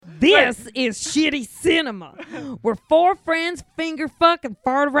This is shitty cinema. We're four friends finger fucking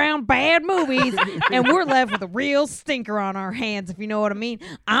fart around bad movies, and we're left with a real stinker on our hands, if you know what I mean.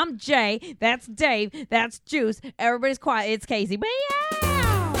 I'm Jay. That's Dave. That's Juice. Everybody's quiet. It's Casey.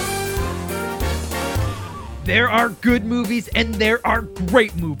 Meow. There are good movies and there are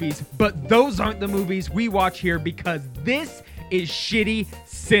great movies, but those aren't the movies we watch here because this is shitty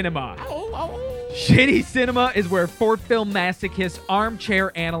cinema. Shitty cinema is where four film masochists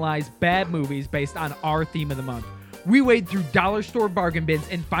armchair analyze bad movies based on our theme of the month. We wade through dollar store bargain bins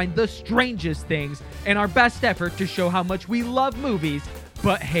and find the strangest things in our best effort to show how much we love movies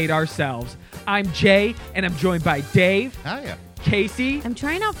but hate ourselves. I'm Jay, and I'm joined by Dave. Hiya. Casey. I'm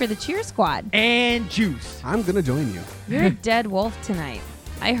trying out for the cheer squad. And Juice. I'm going to join you. You're a dead wolf tonight.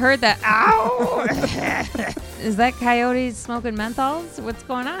 I heard that. Ow! Is that coyote smoking menthols? What's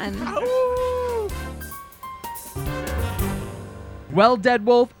going on? Ow! Well, Dead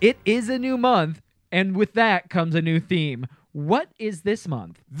Wolf, it is a new month, and with that comes a new theme. What is this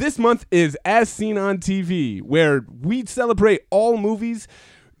month? This month is As Seen on TV, where we celebrate all movies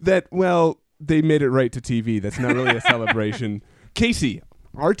that, well, they made it right to TV. That's not really a celebration. Casey,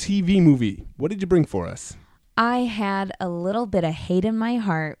 our TV movie, what did you bring for us? I had a little bit of hate in my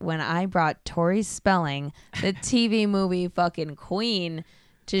heart when I brought Tori Spelling, the TV movie fucking queen,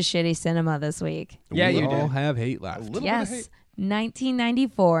 to shitty cinema this week. Yeah, we you all did. have hate left. Yes,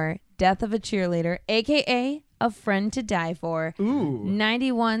 1994, Death of a Cheerleader, a.k.a. A Friend to Die For. Ooh.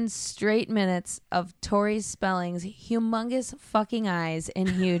 91 straight minutes of Tori Spelling's humongous fucking eyes and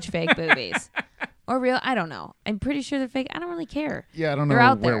huge fake boobies. Or real, I don't know. I'm pretty sure they're fake. I don't really care. Yeah, I don't know They're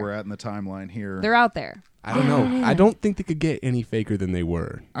out where there. we're at in the timeline here. They're out there. I don't know. I don't think they could get any faker than they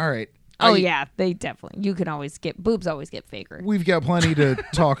were. All right. Oh, yeah, they definitely. You can always get, boobs always get faker. We've got plenty to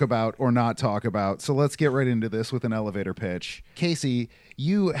talk about or not talk about, so let's get right into this with an elevator pitch. Casey,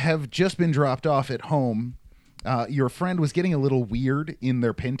 you have just been dropped off at home. Your friend was getting a little weird in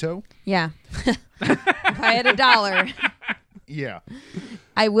their Pinto. Yeah. If I had $1, Yeah.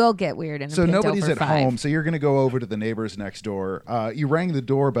 I will get weird in a So Pinto nobody's for at $5. home, so you're going to go over to the neighbors next door. You rang the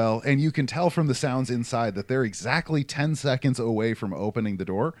doorbell, and you can tell from the sounds inside that they're exactly 10 seconds away from opening the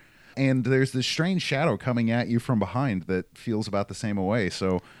door. And there's this strange shadow coming at you from behind that feels about the same away.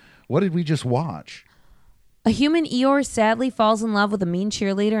 So what did we just watch? A human Eeyore sadly falls in love with a mean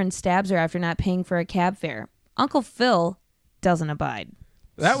cheerleader and stabs her after not paying for a cab fare. Uncle Phil doesn't abide.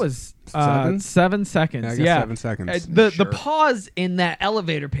 That was 7? 7 seconds. Yeah, I guess 7 seconds. The pause in that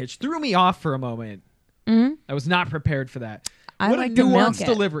elevator pitch threw me off for a moment. Mm-hmm. I was not prepared for that. I What like a to milk nuanced it.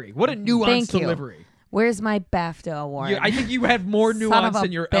 delivery. What a nuanced Thank you. delivery. Where's my BAFTA award? I think you had more Son of nuance a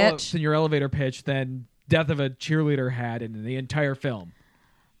in your bitch. elevator pitch than Death of a Cheerleader had in the entire film.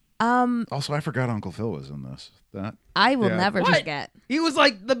 Also, I forgot Uncle Phil was in this. I will Yeah. never What? forget. He was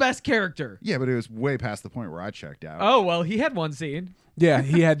like the best character. Yeah, but it was way past the point where I checked out. Oh, well, he had one scene. Yeah,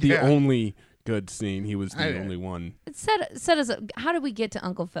 he had the Yeah. only good scene. He was the I- only one. Set us up. How did we get to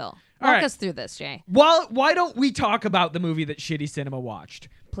Uncle Phil? All Walk right. us through this, Jay. Well, why don't we talk about the movie that Shitty Cinema watched?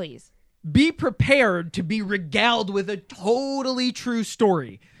 Please. Be prepared to be regaled with a totally true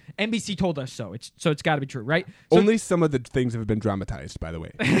story. NBC told us so. It's got to be true, right? So Only some of the things have been dramatized, by the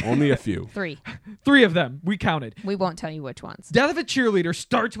way. Only a few. 3. 3 of them, we counted. We won't tell you which ones. Death of a Cheerleader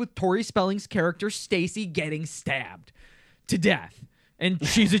starts with Tori Spelling's character Stacy getting stabbed to death. And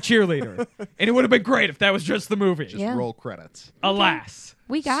she's a cheerleader. And it would have been great if that was just the movie. Just Yeah. roll credits. Alas,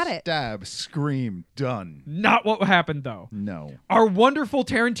 We got it. Stab, scream, done. not what happened though. No. Our wonderful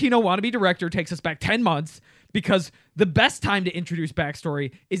Tarantino wannabe director takes us back 10 months because the best time to introduce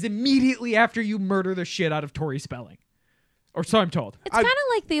backstory is immediately after you murder the shit out of Tori Spelling. Or so I'm told. It's kind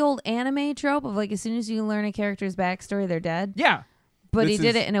of like the old anime trope of like as soon as you learn a character's backstory, they're dead. Yeah. But he This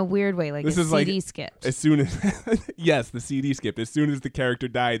did is- it in a weird way, like a this is CD like- skip. As soon as, yes, the CD skip. As soon as the character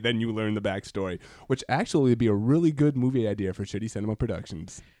died, then you learn the backstory, which actually would be a really good movie idea for Shitty Cinema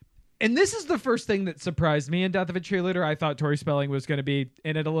Productions. And this is the first thing that surprised me in Death of a Cheerleader. I thought Tori Spelling was going to be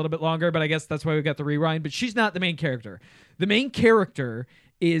in it a little bit longer, but I guess that's why we got the rewind. But she's not the main character. The main character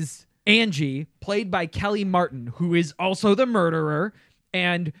is Angie, played by Kelly Martin, who is also the murderer.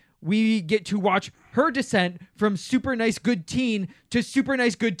 And we get to watch her descent from super nice good teen to super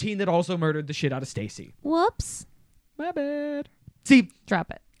nice good teen that also murdered the shit out of Stacy. Whoops. My bad. See,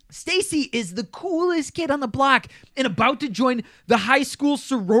 Drop it. Stacy is the coolest kid on the block and about to join the high school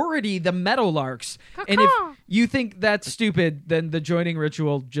sorority, the Meadowlarks. And if you think that's stupid, then the joining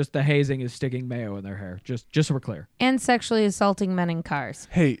ritual, just the hazing, is sticking mayo in their hair. Just so we're clear. And sexually assaulting men in cars.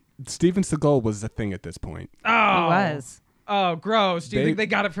 Hey, Steven Seagal was a thing at this point. Oh, He was. Oh, gross. Do you They- think they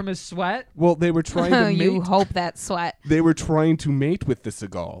got it from his sweat? Well, they were trying to You mate. hope that sweat. They were trying to mate with the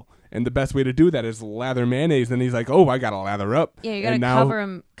Seagal. And the best way to do that is lather mayonnaise. And he's like, oh, I got to lather up. Yeah, you got to And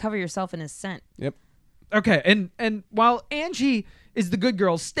now- cover yourself in his scent. Yep. Okay, and while Angie is the good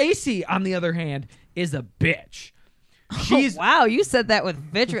girl, Stacy, on the other hand, is a bitch. She's Wow, you said that with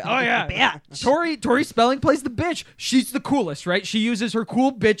vitriol. Oh yeah, Bitch. Tori Spelling plays the bitch. She's the coolest, right? She uses her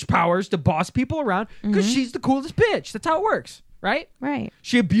cool bitch powers to boss people around because she's the coolest bitch. That's how it works, right? Right.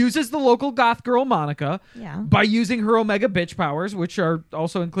 She abuses the local goth girl Monica Yeah. by using her omega bitch powers, which are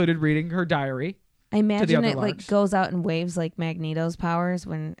also included reading her diary. I imagine other it like larks. goes out in waves like Magneto's powers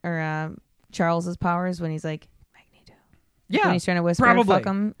or Charles's powers when he's like Magneto. Yeah, When he's trying to whisper probably. fuck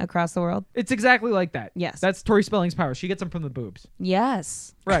him across the world. It's exactly like that. Yes. That's Tori Spelling's powers. She gets them from the boobs.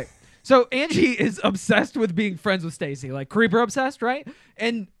 Yes. Right. So Angie is obsessed with being friends with Stacy, like creeper obsessed, right?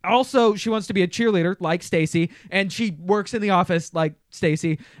 And also she wants to be a cheerleader like Stacy, and she works in the office like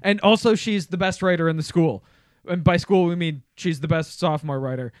Stacy, and also she's the best writer in the school. And by school we mean she's the best sophomore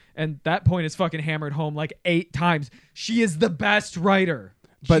writer. And that point is fucking hammered home like 8 times. She is the best writer.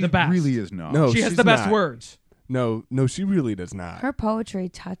 But She's the best. Really is not. No, she has she's the best not. words. No, she really does not. Her poetry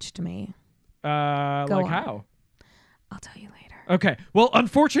touched me. Go Like on. how? I'll tell you later. Okay. Well,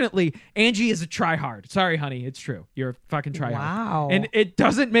 unfortunately, Angie is a tryhard. Sorry, honey. It's true. You're a fucking tryhard. Wow. And it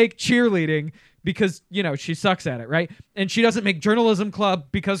doesn't make cheerleading because, you know, she sucks at it, right? And she doesn't make journalism club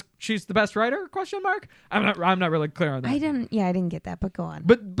because she's the best writer? Question mark? I'm not really clear on that. I didn't get that, but go on.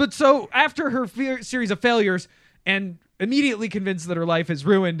 But so after her series of failures and immediately convinced that her life is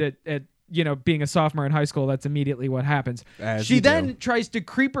ruined at you know, being a sophomore in high school, that's immediately what happens. As She you then do. tries to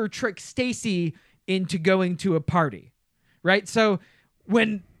creeper trick Stacy into going to a party, right? So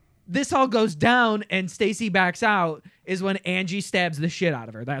when this all goes down and Stacy backs out is when Angie stabs the shit out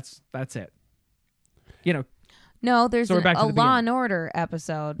of her. That's it. You know, No, there's So we're back to a the Law beginning. and Order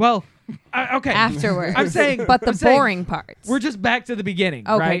episode well, okay. afterwards. I'm saying, but the I'm saying boring parts. we're just back to the beginning,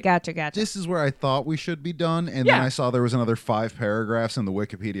 okay, right? gotcha. This is where I thought we should be done, and Yeah. then I saw there was another 5 paragraphs in the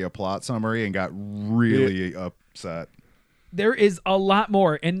Wikipedia plot summary and got really upset. There is a lot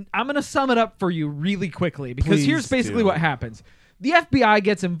more, and I'm going to sum it up for you really quickly because Please here's basically do. what happens. The FBI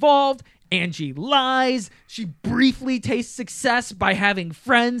gets involved. Angie lies. She briefly tastes success by having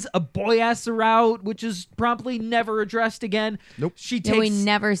friends. A boy asks her out, which is promptly never addressed again. Nope. She Then we takes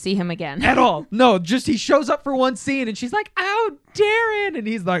never see him again. at all. No, just he shows up for one scene, and she's like, "Oh, Darren," and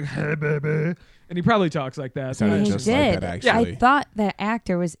he's like, "Hey, baby," and he probably talks like that. Sounded And he just did. like that, actually. I thought that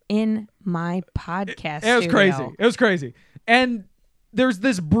actor was in my podcast. It was studio. crazy. It was crazy. And there's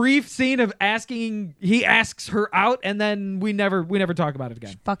this brief scene of he asks her out, and then we never talk about it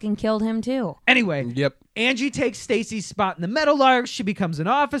again. Fucking killed him too. Anyway, Yep. Angie takes Stacy's spot in the Meadowlarks. She becomes an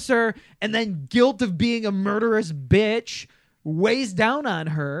officer, and then guilt of being a murderous bitch weighs down on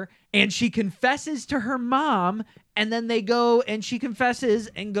her, and she confesses to her mom, and then they go and she confesses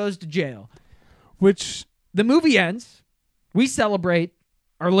and goes to jail. Which The movie ends. We celebrate.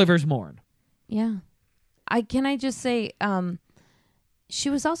 Our livers mourn. Yeah. Can I just say, she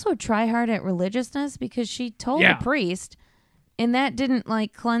was also a tryhard at religiousness because she told Yeah. the priest, and that didn't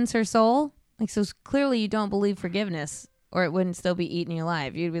like cleanse her soul. Like, so clearly you don't believe forgiveness, or it wouldn't still be eating you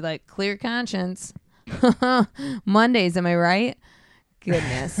alive. You'd be like, clear conscience. Mondays, am I right?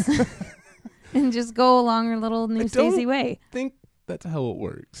 Goodness. And just go along her little new Stacey way. I think that's how it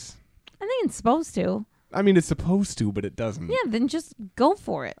works. I think it's supposed to. I mean, it's supposed to, but it doesn't. Yeah, then just go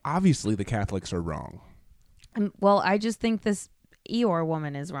for it. Obviously, the Catholics are wrong. Well, I just think this Eeyore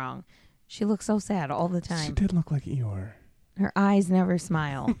woman is wrong. She looks so sad all the She time. did look like Eeyore. Her eyes never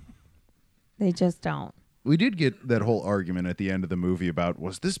smile. They just don't. We did get that whole argument at the end of the movie about,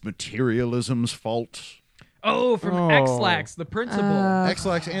 was this materialism's fault? Oh, from Oh. X-Lax, the principal.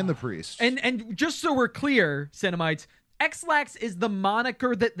 X-Lax and the priest. And just so we're clear, Cinemites, X-Lax is the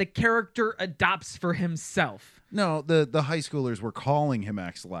moniker that the character adopts for himself. No, the high schoolers were calling him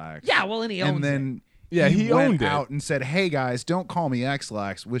X-Lax. Yeah, well, and he owns And then Yeah, he went owned it. out and said, "Hey guys, don't call me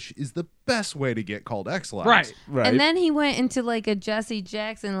X-Lax," which is the best way to get called X-Lax. Right. Right. And then he went into like a Jesse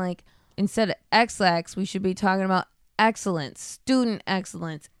Jackson, like, instead of X-Lax, we should be talking about excellence, student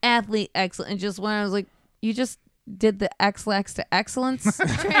excellence, athlete excellence. And just when I was like, you just did the X-Lax to excellence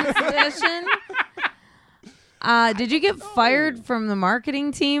transition. Did you get fired from the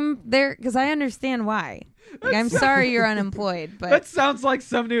marketing team there? Because I understand why. Like, I'm sorry you're unemployed, but That sounds like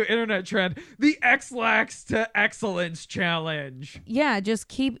some new internet trend. The X-Lax to Excellence Challenge. yeah, just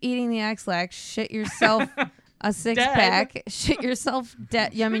keep eating the X-Lax. Shit yourself a six-pack. Shit yourself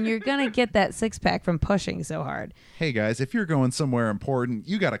dead. I mean, you're going to get that six-pack from pushing so hard. Hey guys, if you're going somewhere important,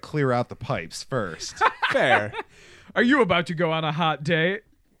 you got to clear out the pipes first. Fair. Are you about to go on a hot date?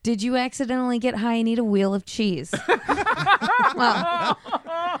 Did you accidentally get high and eat a wheel of cheese? Well,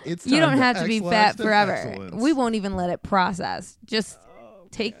 It's you time don't have to be excellence fat to forever. excellence. We won't even let it process. Just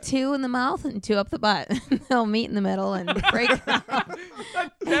take 2 in the mouth and 2 up the butt. They'll meet in the middle and break out.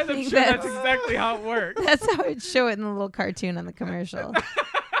 I'm think sure that's that's- exactly how it works. That's how it show it in the little cartoon on the commercial.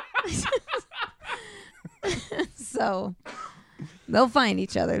 So they'll find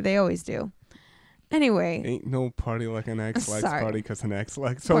each other. They always do. Anyway, Ain't no party like an X-Lax Sorry. party because an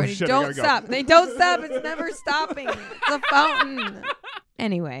X-Lax. Oh, party, shit, I don't gotta go. stop. They don't stop. It's never stopping. It's a fountain.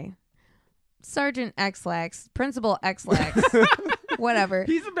 Anyway, Sergeant X-Lax, Principal X-Lax, whatever.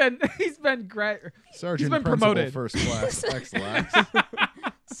 He's been great. Sergeant been Principal promoted. First Class X-Lax.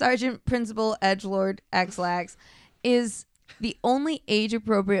 Sergeant Principal Edgelord X-Lax is the only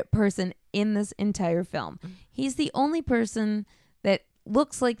age-appropriate person in this entire film. He's the only person that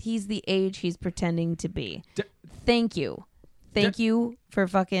looks like he's the age he's pretending to be. Thank you. Thank you for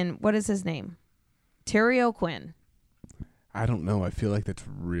fucking, what is his name? Terry O'Quinn. I don't know. I feel like that's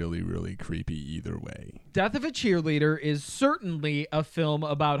really, really creepy either way. Death of a Cheerleader is certainly a film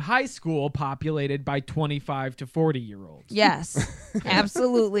about high school populated by 25 to 40-year-olds. Yes,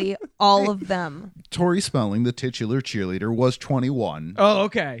 absolutely. All of them. Tori Spelling, the titular cheerleader, was 21. Oh,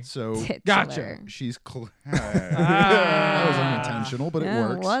 okay. So Titular. Gotcha. she's that was unintentional, but it Yeah,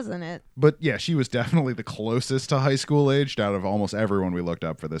 works. wasn't it? But yeah, she was definitely the closest to high school aged out of almost everyone we looked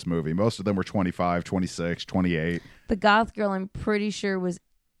up for this movie. Most of them were 25, 26, 28. The goth girl, I'm pretty sure, was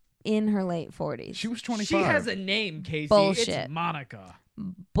in her late 40s. She was 25. She has a name, Casey. Bullshit. It's Monica.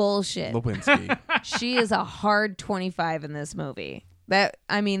 Bullshit. Lewinsky. She is a hard 25 in this movie. That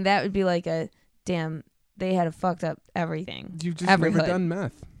would be like a damn. They had a fucked up everything. You've just Every never hood. done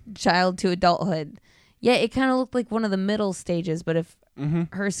meth. Child to adulthood. Yeah, it kind of looked like one of the middle stages, but if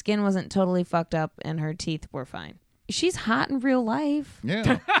her skin wasn't totally fucked up and her teeth were fine. She's hot in real life.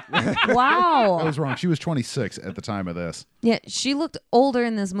 Yeah. Wow. I was wrong. She was 26 at the time of this. Yeah, she looked older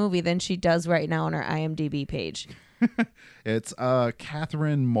in this movie than she does right now on her IMDb page. It's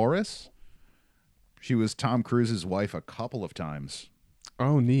Catherine Morris. She was Tom Cruise's wife a couple of times.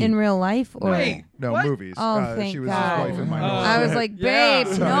 Oh, neat. In real life? Or Wait. No, What? movies. Oh, thank she was God. his wife in my I was like, Yeah.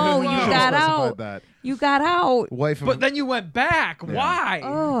 babe, Sorry, no, you I should've got specified out. that. You got out. Wife of But then you went back. Yeah. Why?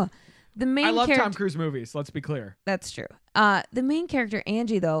 Oh, the main I love character. Tom Cruise movies. Let's be clear. That's true. The main character,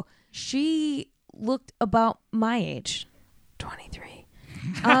 Angie, though, she looked about my age, 23.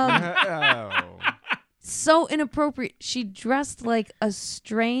 Oh. So inappropriate. She dressed like a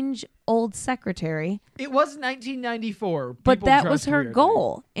strange old secretary, It was 1994. but People that was dressed her weirdly.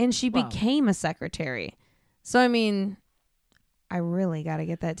 goal, and she Wow. became a secretary. So, I mean, I really got to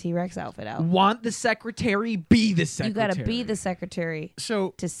get that T-Rex outfit out. Want the secretary? Be the You secretary. got to be the secretary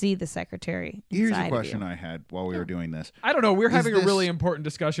So to see the secretary. here's inside a of question you. I had while we were doing this. I don't know. We're Is having a this- really important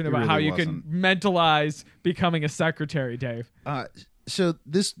discussion It about how really you can wasn't. mentalize becoming a secretary, Dave. So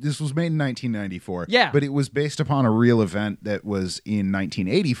this was made in 1994. Yeah. But it was based upon a real event that was in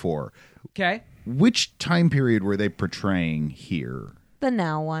 1984. Okay. Which time period were they portraying here? The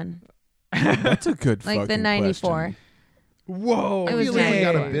now one, That's a good like the fucking 94. question. Whoa. It was I feel like we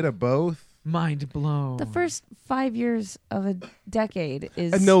got a 94. bit of both. Mind blown. The first 5 years of a decade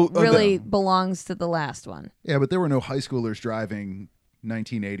is no, really no. belongs to the last one. Yeah, but there were no high schoolers driving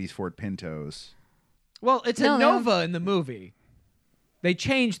 1980s Ford Pintos. Well, it's No, a no. Nova in the movie. They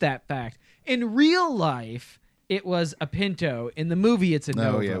changed that fact. In real life, it was a Pinto. In the movie, it's a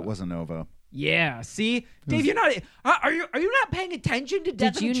No, Nova. yeah, it wasn't Nova. Yeah, see, Dave, you're not. Are you not paying attention to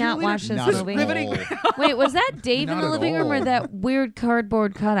Death Did of a you not Cheerleader? watch this Not movie? at riveting. all. Wait, was that Dave in Not the at living room or all. that weird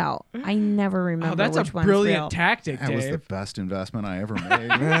cardboard cutout? I never remember Oh, that's which a one's brilliant real. tactic, That was the Dave. best investment I ever made.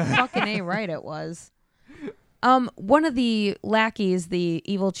 Fucking A right it was. One of the lackeys, the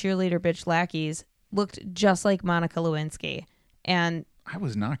evil cheerleader bitch lackeys, looked just like Monica Lewinsky. And I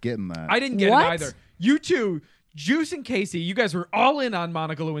was not getting that. I didn't get What? it either. You two, Juice and Casey, you guys were all in on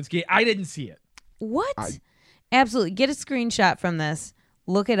Monica Lewinsky. I didn't see it. what? Absolutely. Get a screenshot from this.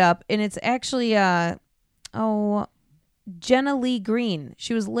 Look it up. And it's actually Jenna Lee Green.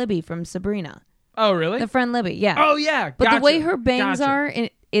 She was Libby from Sabrina. Oh, really? The friend Libby, yeah. Oh, yeah. But gotcha. the way her bangs Gotcha. are,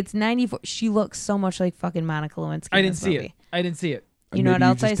 it's 94. She looks so much like fucking Monica Lewinsky. I in didn't this see movie. it. I didn't see it. You know what Maybe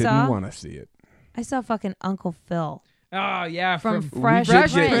else I just saw? Didn't want to see it. I saw fucking Uncle Phil. Oh, yeah. From From Fresh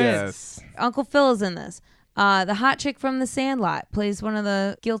Fresh Prince. Prince. Uncle Phil is in this. The hot chick from The Sandlot plays one of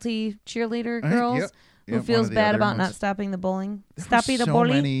the guilty cheerleader girls Yep. who Yep, one feels of the bad other about not ones. stopping the bowling. There Stopping were the so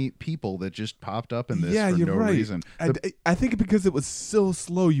bowling. many people that just popped up in this Yeah, for you're no right. reason. I think because it was so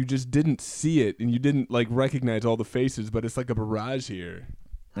slow, you just didn't see it, and you didn't like recognize all the faces. But it's like a barrage here.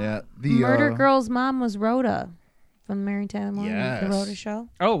 Yeah, the Murder Girl's mom was Rhoda from Mary Tyler Moore, Yes. the Rhoda Show?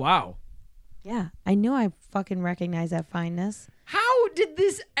 Oh, wow. Yeah, I knew I fucking recognized that fineness. How did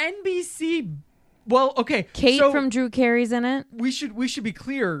this NBC... Well, okay. Kate so from Drew Carey's in it. we should be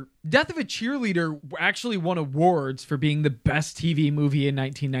clear. Death of a Cheerleader actually won awards for being the best TV movie in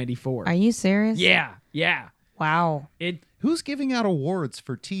 1994. Are you serious? Yeah. Wow. Who's giving out awards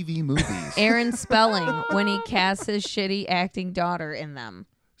for TV movies? Aaron Spelling when he cast his shitty acting daughter in them.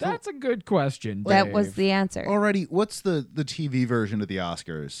 That's a good question. That was Dave. the answer. Alrighty, what's the TV version of the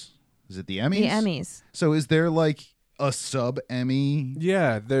Oscars? Is it the Emmys? The Emmys. So is there like a sub Emmy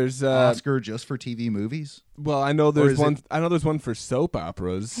Yeah, there's Oscar just for TV movies? well, I know Or there's is one. it- I know there's one for soap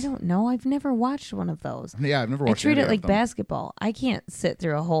operas. I don't know. I've never watched one of those. Yeah, I've never I watched treat any it of like them. basketball. I can't sit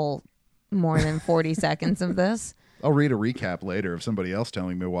through a whole more than 40 seconds of this. I'll read a recap later of somebody else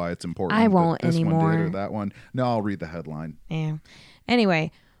telling me why it's important. I that won't this one anymore. did or that one. No, I'll read the headline. Yeah.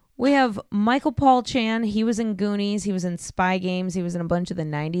 Anyway, we have Michael Paul Chan. He was in Goonies. He was in Spy Games. He was in a bunch of the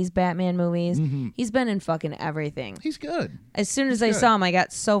 90s Batman movies. He's been in fucking everything. He's good. As soon as I saw him, I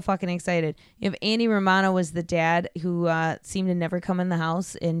got so fucking excited. You have Andy Romano was the dad who seemed to never come in the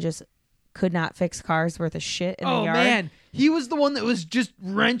house and just could not fix cars worth of shit in the Oh, yard. man. He was the one that was just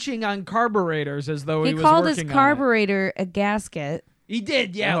wrenching on carburetors as though he He was called his working on it. carburetor a gasket. He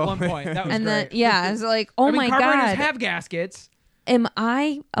did, yeah, Oh, at one point. That was And then, great. yeah, I was like, oh I mean, my carburetors God. have gaskets. Am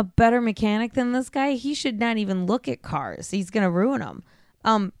I a better mechanic than this guy? He should not even look at cars. He's going to ruin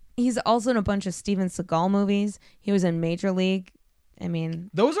them. He's also in a bunch of Steven Seagal movies. He was in Major League. I mean,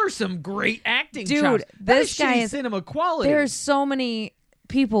 Those are some great acting Dude, chops. That this is guy shitty is- cinema quality. there's so many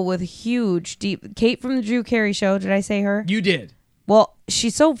people with huge, deep... Kate from the Drew Carey Show, did I say her? You did. Well,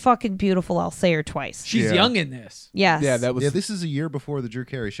 she's so fucking beautiful, I'll say her twice. She's Yeah. young in this. Yes. Yeah, that was Yeah, this is a year before the Drew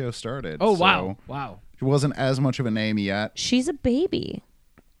Carey show started. Oh, so wow. Wow. She wasn't as much of a name yet. She's a baby.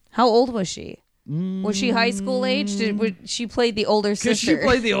 How old was she? Was she high school age? She played the older Because sister. she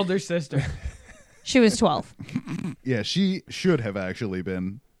played the older sister. She was 12. Yeah, she should have actually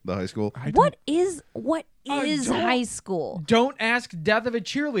been the high school. What is don't- high school? Don't ask Death of a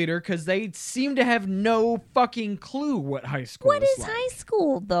Cheerleader because they seem to have no fucking clue what high school What is like. high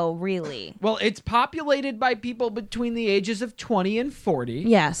school, though, really? Well, it's populated by people between the ages of 20 and 40.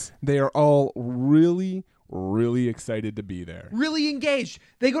 Yes. they are all really, really excited to be there. Really engaged.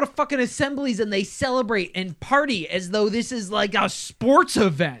 They go to fucking assemblies and they celebrate and party as though this is like a sports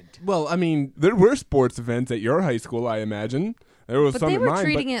event. Well, I mean, there were sports events at your high school, I imagine. There was But some they at were mine,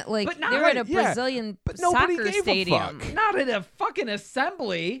 treating but it like but not they were at a like- yeah, Brazilian but nobody soccer gave a stadium. fuck. Not at a fucking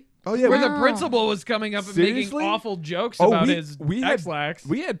assembly. Oh yeah, Where we- the principal was coming up and making Seriously? awful jokes Oh, about we- his we had- ex-lax.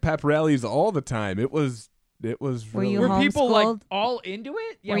 we had pep rallies all the time. It was Were really you Were people like homeschooled? all into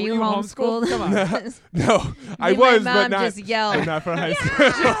it? Yeah, were you homeschooled? Come on. No, I My was, mom but not, just yelled. not for high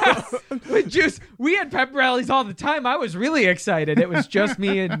school. But just we had pep rallies all the time. I was really excited. It was just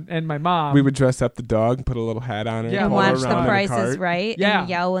me and my mom. We would dress up the dog, put a little hat on her, Yeah, And pull her watch The around in a Price is cart. Right Yeah. and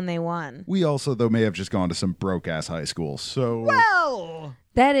yell when they won. We also, though, may have just gone to some broke ass high schools. So Well,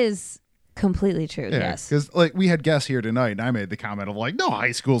 That is completely true, yeah, yes. because like we had guests here tonight, and I made the comment of like, no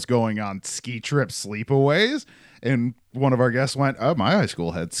high school's going on ski trip sleepaways, and one of our guests went, "Oh, my high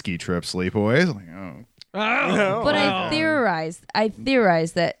school had ski trip sleepaways." I'm like, oh, But I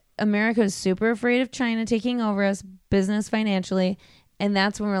theorized that America is super afraid of China taking over us business financially, and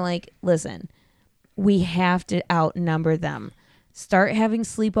that's when we're like, listen, we have to outnumber them. Start having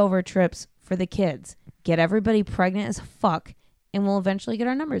sleepover trips for the kids. Get everybody pregnant as fuck, and we'll eventually get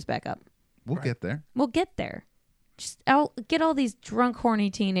our numbers back up. we'll get there. We'll get there. Just get all these drunk,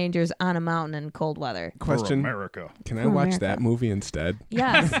 horny teenagers on a mountain in cold weather. For Question: America. Can I For watch America. that movie instead?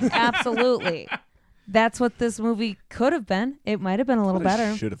 Yes, absolutely. That's what this movie could have been. It might have been a little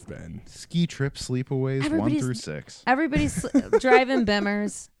better. Should have been. Ski trip sleepaways 1 Everybody's- through 6. Everybody's driving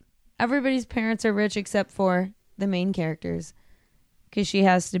Bimmers. Everybody's parents are rich except for the main characters, because she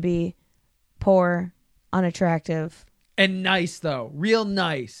has to be poor, unattractive. and nice though, real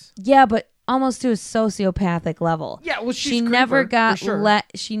nice. Yeah, but almost to a sociopathic level. Yeah, well, she she's never creeper, got for sure.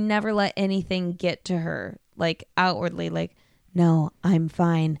 let. She never let anything get to her, like outwardly. Like, no, I'm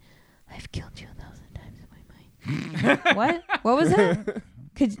fine. I've killed you 1,000 times in my mind. What? What was that?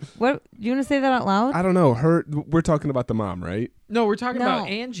 What? Do you want to say that out loud? I don't know. We're talking about the mom, right? No, we're talking No. about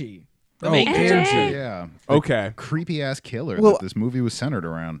Angie. The Oh, main Angie! character. Yeah. Okay. Creepy ass killer Well- that this movie was centered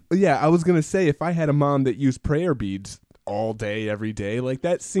around. Yeah, I was gonna say if I had a mom that used prayer beads all day, every day, like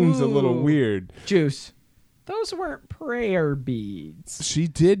that seems a little Ooh. weird. Juice. Those weren't prayer beads. She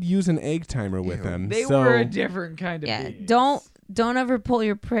did use an egg timer with them. They so were a different kind of Yeah. beads. Don't ever pull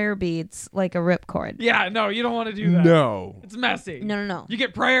your prayer beads like a ripcord. Yeah, no, you don't want to do that. No. It's messy. No. You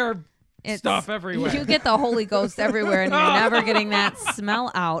get prayer stuff everywhere. You get the Holy Ghost everywhere, and you're never getting that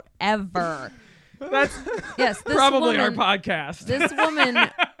smell out ever. That's Yes, this probably woman, our podcast. This woman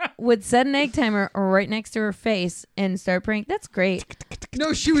would set an egg timer right next to her face and start praying. That's great.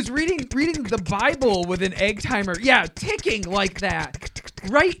 No, she was reading the Bible with an egg timer. Yeah, ticking like that,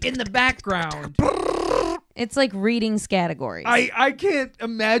 right in the background. It's like reading categories. I can't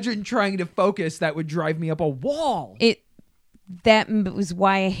imagine trying to focus. That would drive me up a wall. That was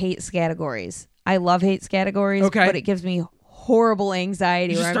why I hate categories. I love hate categories, Okay. but it gives me horrible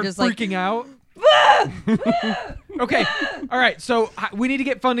anxiety You where just I'm start just freaking out. Okay, all right. So we need to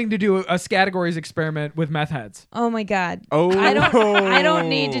get funding to do a categories experiment with meth heads. oh my god. Oh. I don't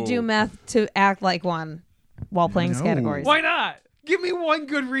need to do meth to act like one while playing No. categories. Why not? Give me one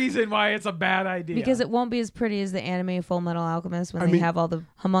good reason why it's a bad idea. Because it won't be as pretty as the anime Full Metal Alchemist when I they mean- have all the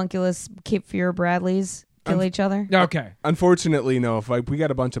homunculus Cape Fear Bradleys kill each other. Okay. Unfortunately, no. If we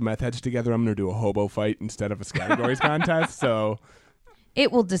got a bunch of meth heads together, I'm gonna do a hobo fight instead of a categories contest. So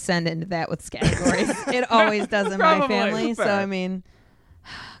It will descend into that with categories. It always does in my Probably. family. So, Fair. I mean,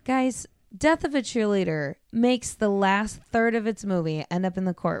 guys, Death of a Cheerleader makes the last third of its movie end up in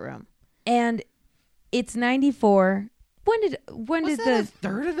the courtroom. And it's 94. When did Was that a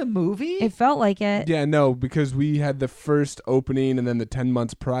third of the movie? it felt like it. yeah, no, because we had the first opening, and then the 10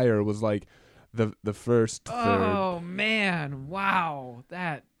 months prior was like the first third Oh man! Wow,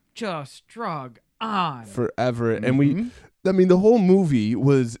 that just drug on. forever, and we. I mean, the whole movie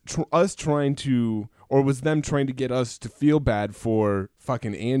was us trying to, or was them trying to get us to feel bad for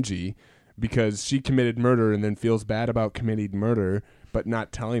fucking Angie because she committed murder and then feels bad about committing murder but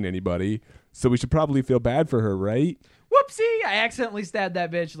not telling anybody. So we should probably feel bad for her, right? Whoopsie! I accidentally stabbed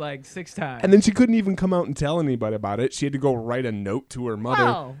that bitch like 6 times. And then she couldn't even come out and tell anybody about it. She had to go write a note to her mother.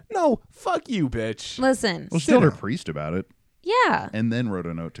 Wow. No, fuck you, bitch. Listen. Well, she told her priest about it Yeah. and then wrote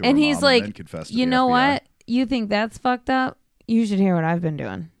a note to her And mom he's and like, then confessed to you the know FBI. what? You think that's fucked up? You should hear what I've been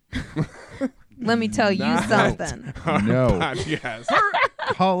doing. Let me tell you Not something. No. Yes.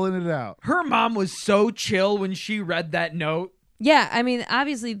 Calling it out. Her mom was so chill when she read that note. Yeah, I mean,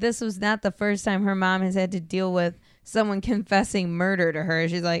 obviously, this was not the first time her mom has had to deal with someone confessing murder to her.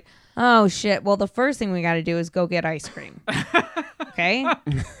 She's like, oh, shit. Well, the first thing we got to do is go get ice cream. Okay?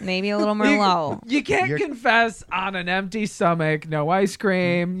 Maybe a little Merlot. You can't confess on an empty stomach. No ice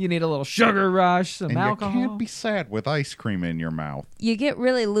cream. You need a little sugar rush, some And alcohol. you can't be sad with ice cream in your mouth. You get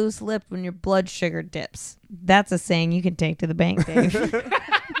really loose-lipped when your blood sugar dips. That's a saying you can take to the bank, Dave.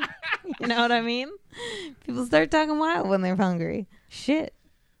 You know what I mean? People start talking wild when they're hungry. Shit.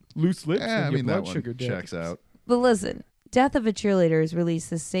 Loose lips Yeah, I and your mean, that blood one sugar checks out. But listen, Death of a Cheerleader is released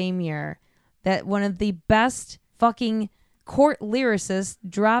the same year that one of the best fucking court lyricists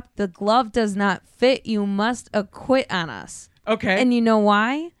dropped the glove does not fit, you must acquit on us. Okay. And you know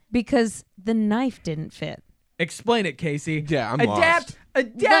why? Because the knife didn't fit. Explain it, Casey. Yeah, I'm adapt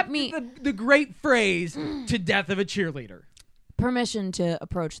Let me- the great phrase to Death of a Cheerleader. Permission to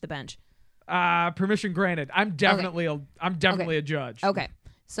approach the bench. Permission granted. I'm definitely a judge. Okay.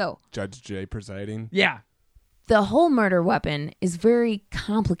 So Judge J presiding. Yeah. the whole murder weapon is very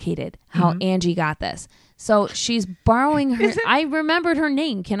complicated how Angie got this. So she's borrowing her. I remembered her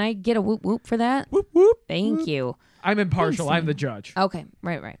name. Can I get a whoop whoop for that? Whoop whoop. Thank you. I'm impartial. Thanks, I'm the judge. Okay.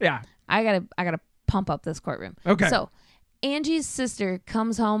 Right. Yeah. I gotta pump up this courtroom. Okay. So Angie's sister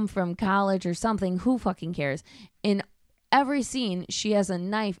comes home from college or something. Who fucking cares? In every scene, she has a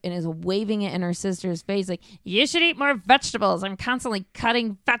knife and is waving it in her sister's face like, you should eat more vegetables. I'm constantly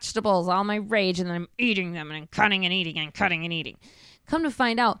cutting vegetables, all my rage, and then I'm eating them, and I'm cutting and eating and cutting and eating. Come to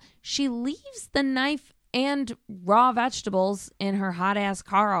find out, she leaves the knife and raw vegetables in her hot-ass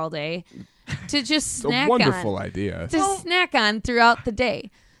car all day to just It's snack a wonderful on. idea. To snack on throughout the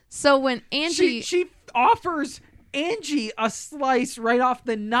day. So when Angie... She offers Angie a slice right off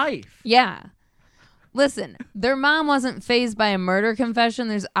the knife. Yeah. Listen, their mom wasn't fazed by a murder confession.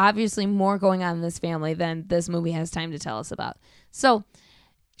 There's obviously more going on in this family than this movie has time to tell us about. So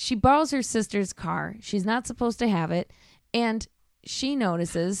she borrows her sister's car. She's not supposed to have it. And she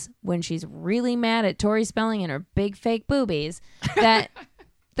notices when she's really mad at Tori Spelling and her big fake boobies that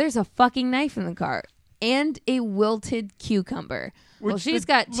there's a fucking knife in the car and a wilted cucumber. Well, she's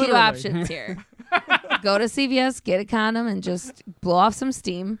got two literally. options here. Go to CVS, get a condom, and just blow off some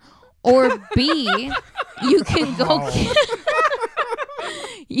steam. Or B, you can go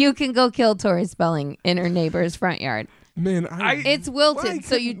you can go kill Tori Spelling in her neighbor's front yard. Man, It's why wilted, so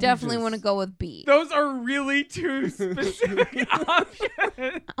couldn't you we definitely just- want to go with B. Those are really two specific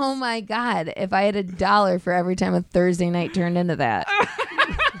options. Oh my God. If I had $1 for every time a Thursday night turned into that,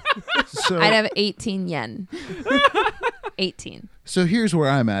 So I'd have 18 yen. 18. So here's where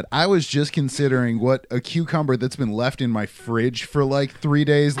I'm at. I was just considering what a cucumber that's been left in my fridge for like 3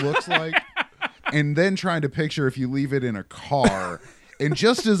 days looks like, and then trying to picture if you leave it in a car. And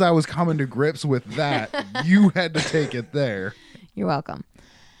just as I was coming to grips with that, you had to take it there. You're welcome.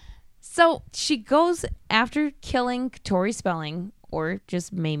 So she goes, after killing Tori Spelling, or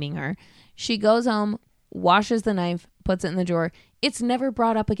just maiming her, she goes home, washes the knife, puts it in the drawer. It's never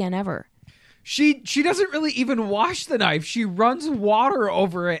brought up again ever. She doesn't really even wash the knife. She runs water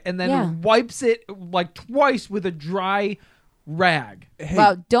over it and then wipes it like twice with a dry rag. Hey.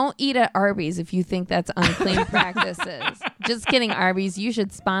 Well, don't eat at Arby's if you think that's unclean practices. Just kidding, Arby's. You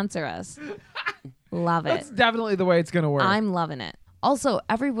should sponsor us. Love it. That's definitely the way it's going to work. I'm loving it. Also,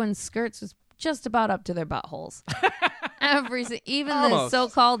 everyone's skirts was just about up to their buttholes. Even the Almost.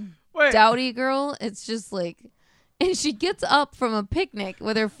 so-called Wait. dowdy girl, it's just like... And she gets up from a picnic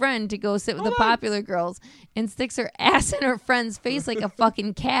with her friend to go sit with the popular girls and sticks her ass in her friend's face like a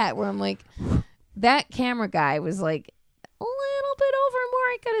fucking cat, where I'm like, that camera guy was like a little bit over more.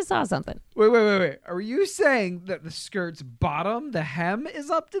 I could have saw something. Wait. Are you saying that the skirt's bottom, the hem,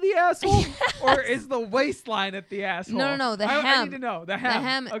 is up to the asshole? Yes. Or is the waistline at the asshole? No, the I hem. need to know. The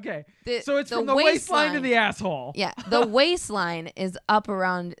hem. Okay. So it's the from the waistline to the asshole. Yeah, the waistline is up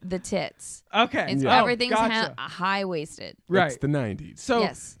around the tits. Okay. It's Oh, everything's gotcha. high-waisted. Right. It's the 90s. So,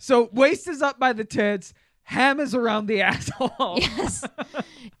 Yes. so waist is up by the tits. Hem is around the asshole. Yes.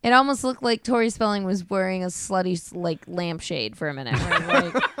 It almost looked like Tori Spelling was wearing a slutty like lampshade for a minute. Where I'm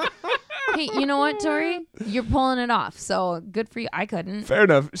like, hey, you know what, Tori? You're pulling it off. So good for you. I couldn't. Fair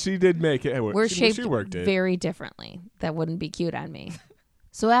enough. She did make it. We're shaped she worked it. very differently. That wouldn't be cute on me.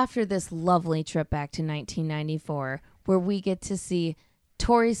 So after this lovely trip back to 1994, where we get to see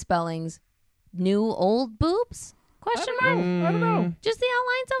Tori Spelling's new old boobs? Question mark? I don't know. Just the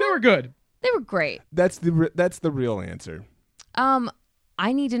outlines of They them? were good. They were great. That's the real answer.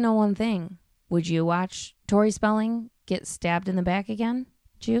 I need to know one thing. Would you watch Tori Spelling get stabbed in the back again?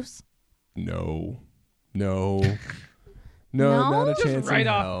 Juice? No, No? not a Just chance right in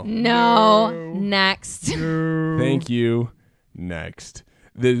off. hell. No. Next. Thank you. Next.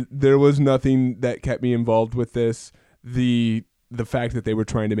 There was nothing that kept me involved with this. The fact that they were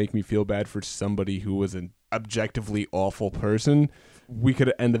trying to make me feel bad for somebody who was an objectively awful person. We could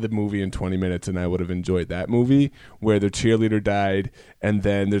have ended the movie in 20 minutes and I would have enjoyed that movie, where the cheerleader died and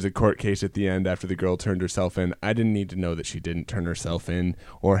then there's a court case at the end after the girl turned herself in. I didn't need to know that she didn't turn herself in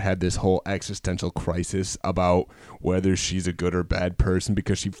or had this whole existential crisis about whether she's a good or bad person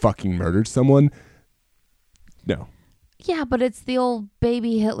because she fucking murdered someone. No. Yeah, but it's the old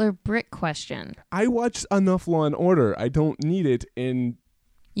baby Hitler brick question. I watched enough Law and Order. I don't need it in...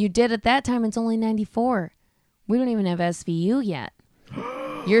 You did at that time. It's only 94. We don't even have SVU yet.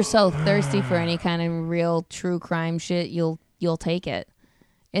 You're so thirsty for any kind of real true crime shit, you'll take it.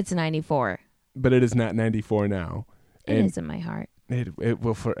 It's 94. But it is not 94 now. It And is in my heart. it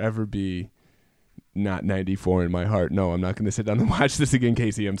will forever be not 94 in my heart. No, I'm not going to sit down and watch this again,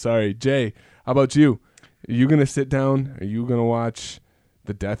 Casey. I'm sorry. Jay, how about you? Are you going to sit down? Are you going to watch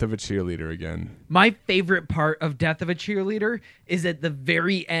The Death of a Cheerleader again? My favorite part of Death of a Cheerleader is at the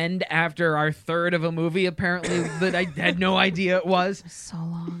very end, after our third of a movie, apparently, that I had no idea it was, So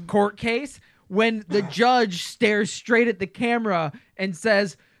long. court case, when the judge stares straight at the camera and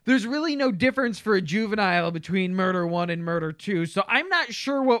says, there's really no difference for a juvenile between murder 1 and murder 2. So I'm not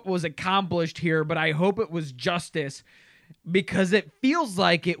sure what was accomplished here, but I hope it was justice, because it feels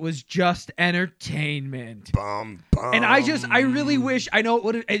like it was just entertainment. And I really wish, I know it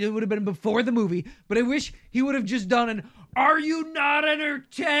would have been before the movie, but I wish he would have just done an, are you not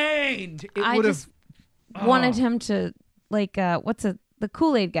entertained? It I would just wanted him to, like, the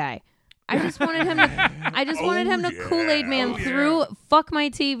Kool-Aid guy. I just wanted him to Kool-Aid man through, fuck my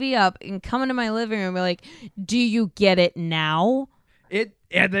TV up, and come into my living room and be like, do you get it now?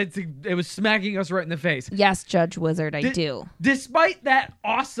 It was smacking us right in the face. Yes, Judge Wizard, I do. Despite that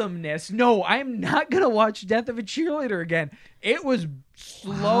awesomeness, no, I'm not going to watch Death of a Cheerleader again. It was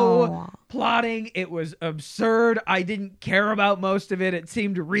slow plotting. It was absurd. I didn't care about most of it. It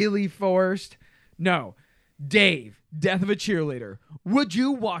seemed really forced. No. Dave, Death of a Cheerleader. Would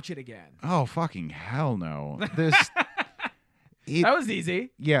you watch it again? Oh, fucking hell no. That was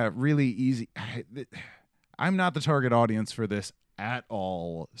easy. Yeah, really easy. I'm not the target audience for this at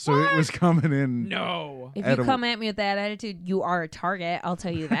all. So it was coming in. No. If you come at me with that attitude, you are a target. I'll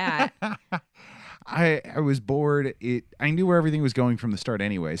tell you that. I was bored. I knew where everything was going from the start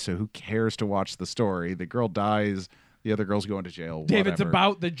anyway, so who cares to watch the story? The girl dies, the other girl's going to jail. Dave, it's whatever.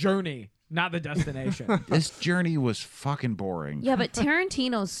 about the journey. not the destination. This journey was fucking boring. Yeah, but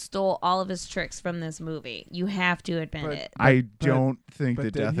Tarantino stole all of his tricks from this movie. You have to admit it. I don't think but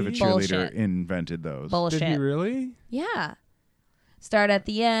the did Death of a he? Cheerleader Bullshit. invented those. Bullshit. Did he really? Yeah. Start at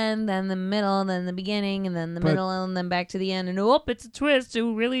the end, then the middle, then the beginning, and then the middle, and then back to the end. And it's a twist.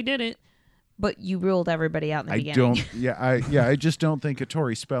 Who really did it? But you ruled everybody out in the beginning. I just don't think a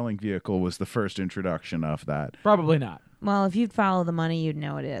Tory spelling vehicle was the first introduction of that. Probably not. Well, if you'd follow the money, you'd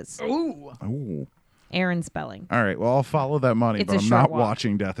know it is. Ooh. Ooh. Aaron Spelling. All right, well, I'll follow that money, It's but a I'm short not walk.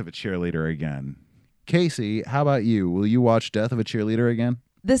 watching Death of a Cheerleader again. Casey, how about you? Will you watch Death of a Cheerleader again?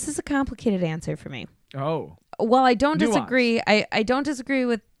 This is a complicated answer for me. Oh. Well, I don't Nuance. disagree. I don't disagree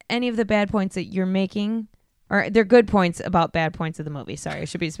with any of the bad points that you're making. Or they're good points about bad points of the movie. Sorry, I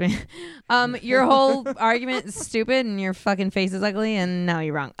should be your whole argument is stupid and your fucking face is ugly and now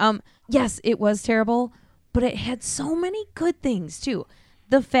you're wrong. Yes, it was terrible, but it had so many good things too.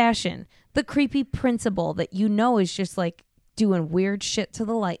 The fashion, the creepy principal that is just like doing weird shit to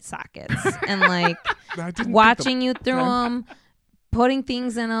the light sockets and like watching you through them, putting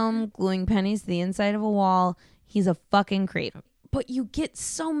things in them, gluing pennies to the inside of a wall. He's a fucking creep. But you get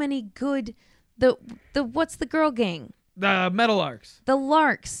so many good. What's the girl gang? The Metal Arcs. The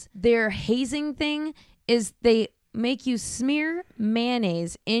Larks. Their hazing thing is they make you smear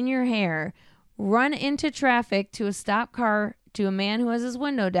mayonnaise in your hair, run into traffic to a stopped car to a man who has his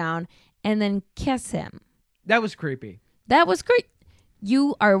window down, and then kiss him. That was creepy. That was great.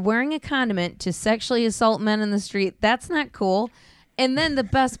 You are wearing a condiment to sexually assault men in the street. That's not cool. And then the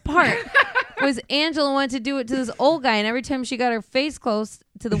best part was Angela went to do it to this old guy, and every time she got her face close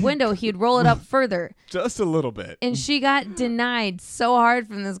to the window, he'd roll it up further. Just a little bit. And she got denied so hard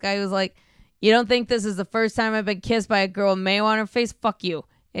from this guy who was like, you don't think this is the first time I've been kissed by a girl with mayo on her face? Fuck you.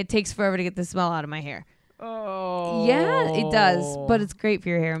 It takes forever to get the smell out of my hair. Oh. Yeah, it does. But it's great for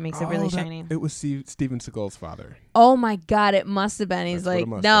your hair. It makes it really shiny. It was Steven Seagal's father. Oh my God, it must have been. He's That's what like, it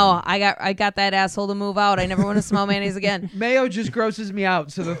must no, have I got that asshole to move out. I never want to smell mayonnaise again. Mayo just grosses me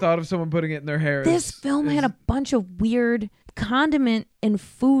out, so the thought of someone putting it in their hair This film had a bunch of weird condiment and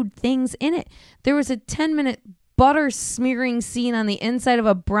food things in it. There was a 10-minute butter smearing scene on the inside of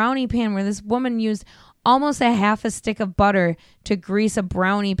a brownie pan where this woman used almost a half a stick of butter to grease a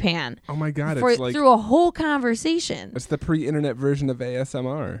brownie pan. Oh my God, it's like through a whole conversation. It's the pre-internet version of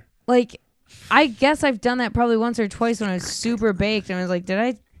ASMR. Like, I guess I've done that probably once or twice when I was super baked and I was like,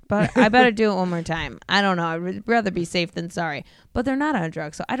 but I better do it one more time. I don't know. I'd rather be safe than sorry. But they're not on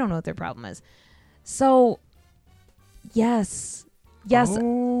drugs, so I don't know what their problem is. So, yes,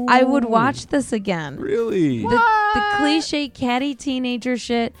 Oh. I would watch this again. Really? The cliche catty teenager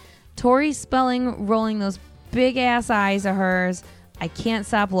shit. Tori Spelling rolling those big ass eyes of hers. I can't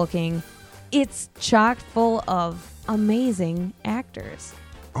stop looking. It's chock full of amazing actors.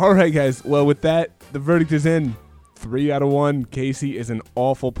 All right, guys. Well, with that, the verdict is in. 3 out of 1. Casey is an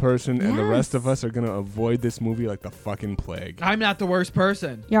awful person, and the rest of us are going to avoid this movie like the fucking plague. I'm not the worst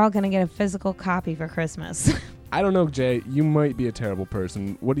person. You're all going to get a physical copy for Christmas. I don't know, Jay. You might be a terrible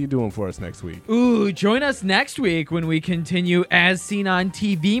person. What are you doing for us next week? Ooh, join us next week when we continue As Seen on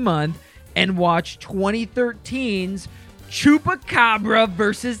TV month and watch 2013's Chupacabra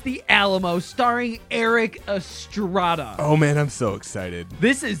versus the Alamo, starring Eric Estrada. Oh, man, I'm so excited.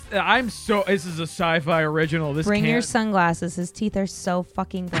 This is a sci-fi original. Bring your sunglasses. His teeth are so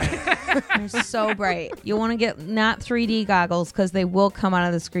fucking bright. They're so bright. You'll want to get not 3D goggles because they will come out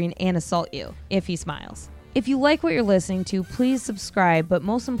of the screen and assault you if he smiles. If you like what you're listening to, please subscribe, but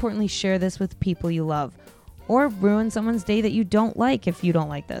most importantly, share this with people you love. Or ruin someone's day that you don't like if you don't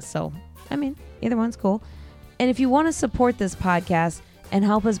like this. So, I mean, either one's cool. And if you want to support this podcast and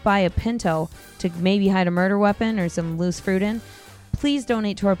help us buy a Pinto to maybe hide a murder weapon or some loose fruit in, please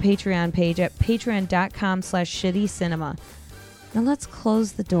donate to our Patreon page at patreon.com/shittycinema. Now let's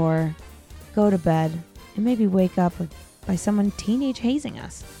close the door, go to bed, and maybe wake up by someone teenage hazing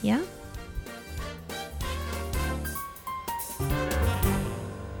us. Yeah?